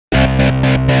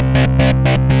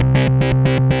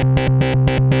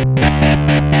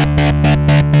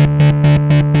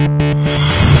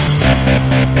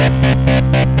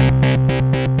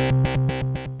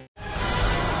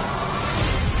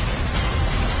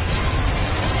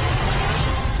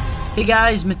Hey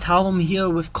guys, Mattalum here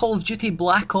with Call of Duty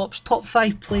Black Ops Top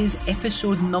 5 Plays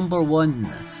episode number 1.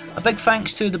 A big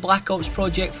thanks to the Black Ops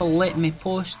project for letting me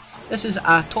post. This is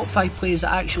a top 5 plays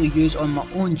I actually use on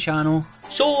my own channel.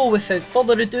 So without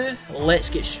further ado, let's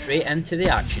get straight into the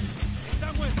action.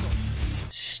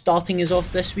 Starting us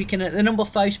off this week, and at the number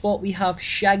 5 spot we have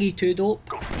Shaggy2Dope,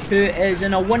 who is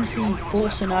in a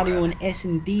 1v4 scenario in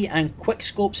S&D and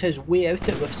quickscopes his way out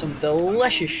it with some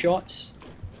delicious shots.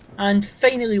 And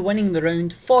finally winning the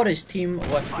round for his team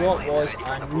with what was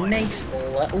a nice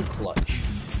little clutch.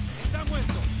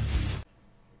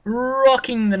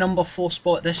 Rocking the number 4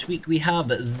 spot this week we have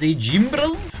the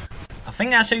Jimbril. I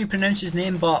think that's how you pronounce his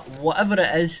name, but whatever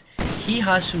it is, he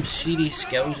has some serious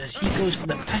skills as he goes for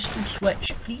the pistol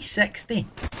switch 360.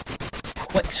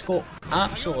 Quickscope,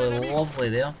 absolutely lovely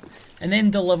there. And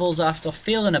then delivers, after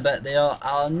failing a bit there,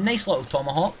 a nice little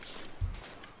tomahawk.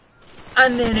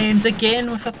 And then ends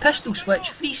again with a pistol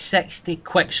switch 360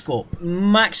 quickscope.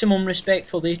 Maximum respect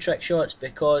for the trick shots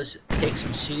because it takes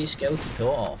some serious skill to pull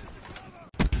it off.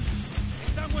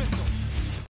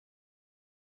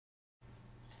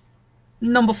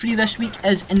 Number 3 this week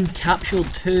is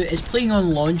Encapsuled, who is playing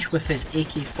on launch with his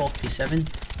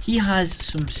AK-47. He has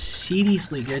some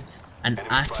seriously good and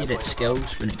accurate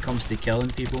skills when it comes to killing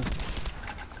people.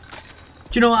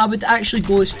 Do you know, I would actually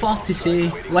go as far to say,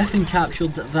 with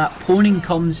Encapsuled, that poning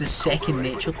comes as second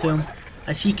nature to him,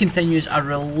 as he continues a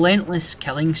relentless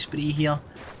killing spree here.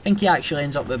 I think he actually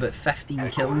ends up with about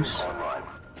 15 kills.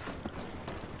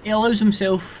 He allows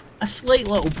himself a slight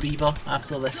little breather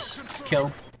after this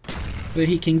kill, where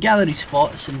he can gather his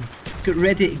thoughts and get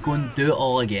ready to go and do it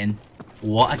all again.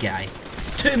 What a guy.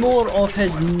 2 more of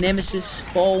his nemesis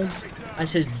fall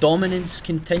as his dominance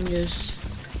continues.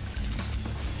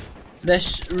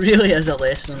 This really is a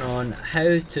lesson on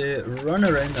how to run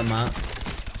around the map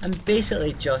and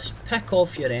basically just pick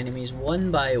off your enemies one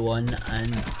by one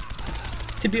and,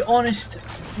 to be honest,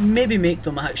 maybe make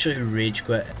them actually rage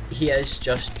quit. He is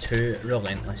just too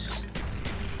relentless.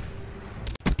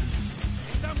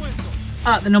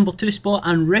 At the number 2 spot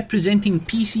and representing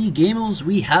PC gamers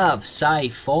we have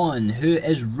Siphon, who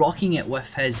is rocking it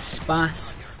with his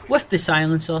spas with the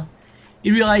silencer. He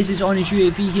realises on his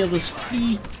UAV here there's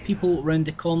 3 people around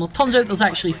the corner. Turns out there's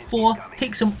actually 4.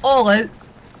 Takes them all out.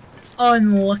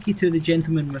 Unlucky to the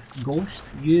gentleman with Ghost.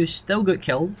 You still got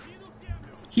killed.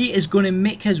 He is going to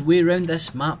make his way around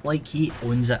this map like he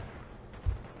owns it.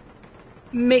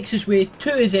 Makes his way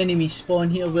to his enemy spawn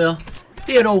here where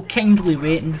they're all kindly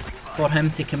waiting for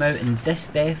him to come out and diss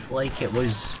death like it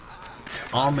was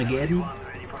Armageddon.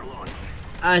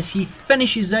 As he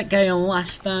finishes that guy on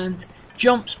last stand,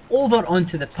 jumps over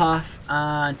onto the path,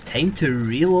 and time to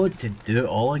reload to do it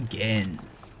all again.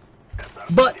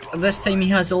 But this time he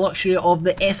has the luxury of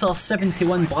the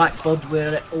SR-71 Blackbird,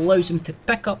 where it allows him to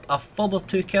pick up a further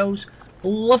 2 kills.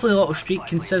 Lovely little streak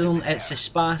considering it's a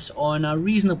spas on a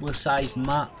reasonably sized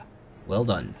map. Well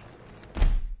done.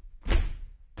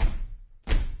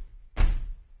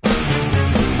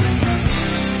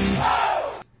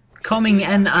 Coming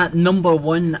in at number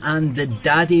 1 and the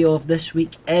daddy of this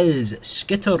week is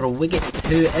Skitterwigget,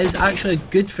 who is actually a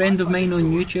good friend of mine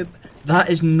on YouTube. That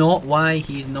is not why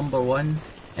he's number 1.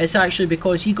 It's actually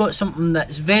because he got something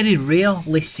that's very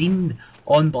rarely seen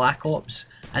on Black Ops,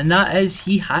 and that is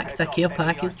he hacked a care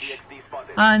package.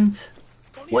 And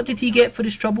what did he get for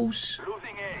his troubles?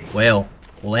 Well,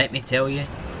 let me tell you,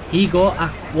 he got a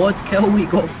quad kill. He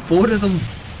got 4 of them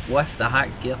with the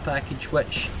hacked care package,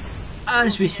 which,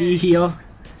 as we see here,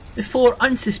 the 4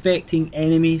 unsuspecting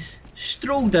enemies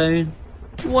stroll down.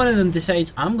 One of them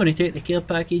decides, I'm going to take the care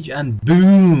package, and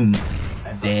boom,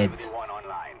 dead.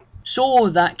 So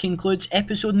that concludes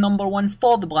episode number 1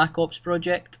 for the Black Ops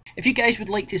project. If you guys would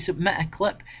like to submit a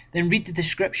clip, then read the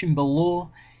description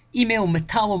below, email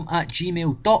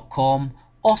mattalum@gmail.com,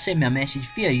 or send me a message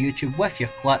via YouTube with your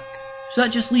clip. So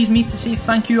that just leaves me to say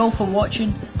thank you all for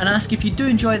watching, and ask if you do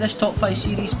enjoy this top 5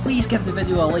 series, please give the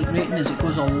video a like rating, as it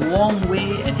goes a long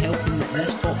way in helping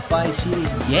this top 5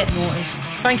 series get noticed.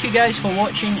 Thank you guys for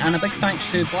watching, and a big thanks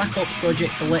to Black Ops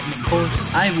Project for letting me post.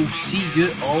 I will see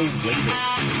you all later.